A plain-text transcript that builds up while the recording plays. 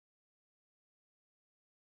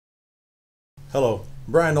Hello,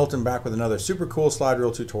 Brian Knowlton back with another super cool slide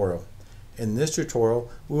rule tutorial. In this tutorial,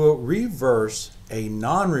 we will reverse a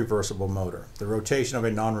non-reversible motor, the rotation of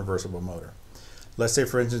a non-reversible motor. Let's say,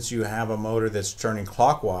 for instance, you have a motor that's turning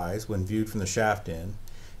clockwise when viewed from the shaft end,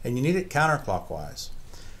 and you need it counterclockwise.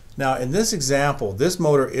 Now, in this example, this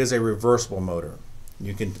motor is a reversible motor.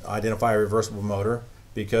 You can identify a reversible motor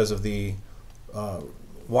because of the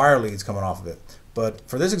wire leads coming off of it. But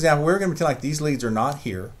for this example, we're going to pretend like these leads are not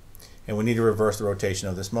here, and we need to reverse the rotation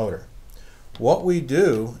of this motor. What we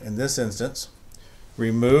do in this instance,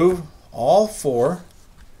 remove all four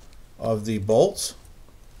of the bolts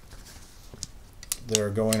that are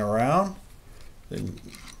going around. Then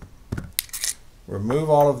remove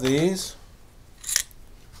all of these.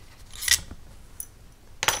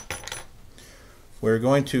 We're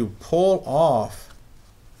going to pull off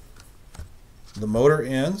the motor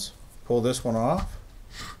ends. Pull this one off.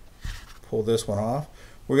 Pull this one off.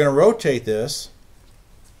 We're going to rotate this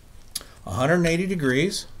 180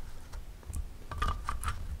 degrees.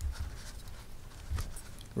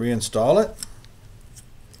 Reinstall it.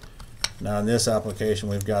 Now in this application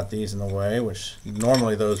we've got these in the way, which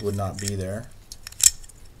normally those would not be there.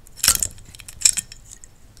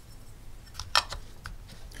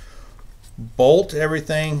 Bolt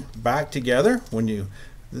everything back together. When you,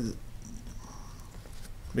 in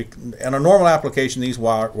a normal application, these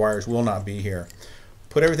wires will not be here.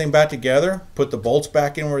 Put everything back together, put the bolts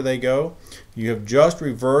back in where they go. You have just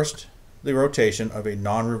reversed the rotation of a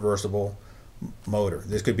non-reversible motor.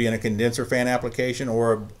 This could be in a condenser fan application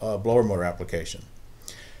or a blower motor application.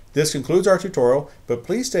 This concludes our tutorial, but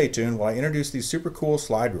please stay tuned while I introduce the super cool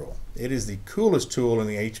slide rule. It is the coolest tool in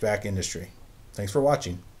the HVAC industry. Thanks for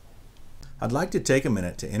watching. I'd like to take a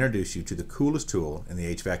minute to introduce you to the coolest tool in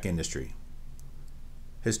the HVAC industry.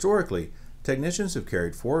 Historically, technicians have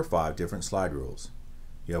carried 4 or 5 different slide rules.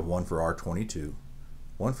 You have one for R22,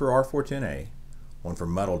 one for R410A, one for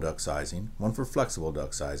metal duct sizing, one for flexible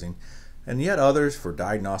duct sizing, and yet others for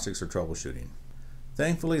diagnostics or troubleshooting.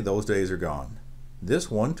 Thankfully, those days are gone.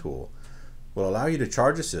 This one tool will allow you to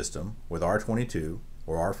charge a system with R22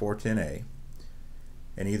 or R410A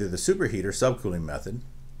in either the superheater subcooling method.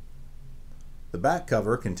 The back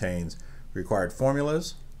cover contains required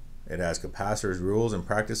formulas. It has capacitors, rules, and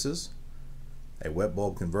practices, a wet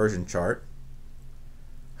bulb conversion chart,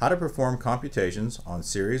 how to perform computations on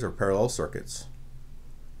series or parallel circuits,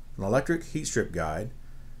 an electric heat strip guide,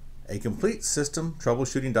 a complete system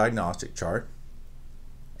troubleshooting diagnostic chart,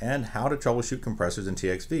 and how to troubleshoot compressors in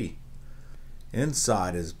TXV.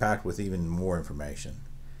 Inside is packed with even more information.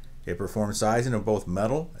 It performs sizing of both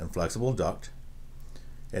metal and flexible duct.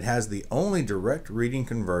 It has the only direct reading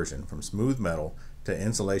conversion from smooth metal to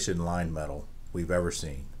insulation lined metal we've ever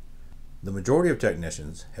seen. The majority of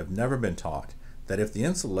technicians have never been taught that if the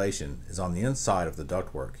insulation is on the inside of the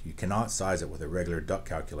ductwork, you cannot size it with a regular duct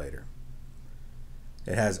calculator.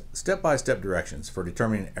 It has step-by-step directions for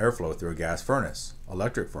determining airflow through a gas furnace,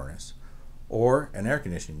 electric furnace, or an air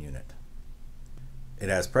conditioning unit. It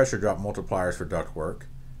has pressure drop multipliers for ductwork,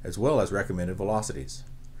 as well as recommended velocities.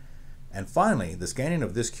 And finally, the scanning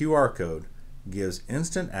of this QR code gives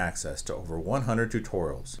instant access to over 100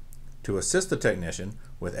 tutorials to assist the technician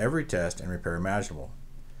with every test and repair imaginable.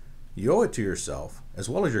 You owe it to yourself as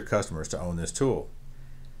well as your customers to own this tool.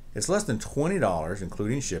 It's less than $20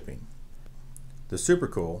 including shipping. The Super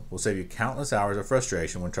Cool will save you countless hours of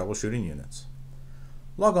frustration when troubleshooting units.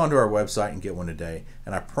 Log on to our website and get one today,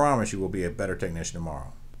 and I promise you will be a better technician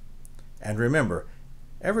tomorrow. And remember,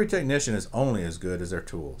 every technician is only as good as their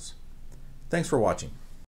tools. Thanks for watching.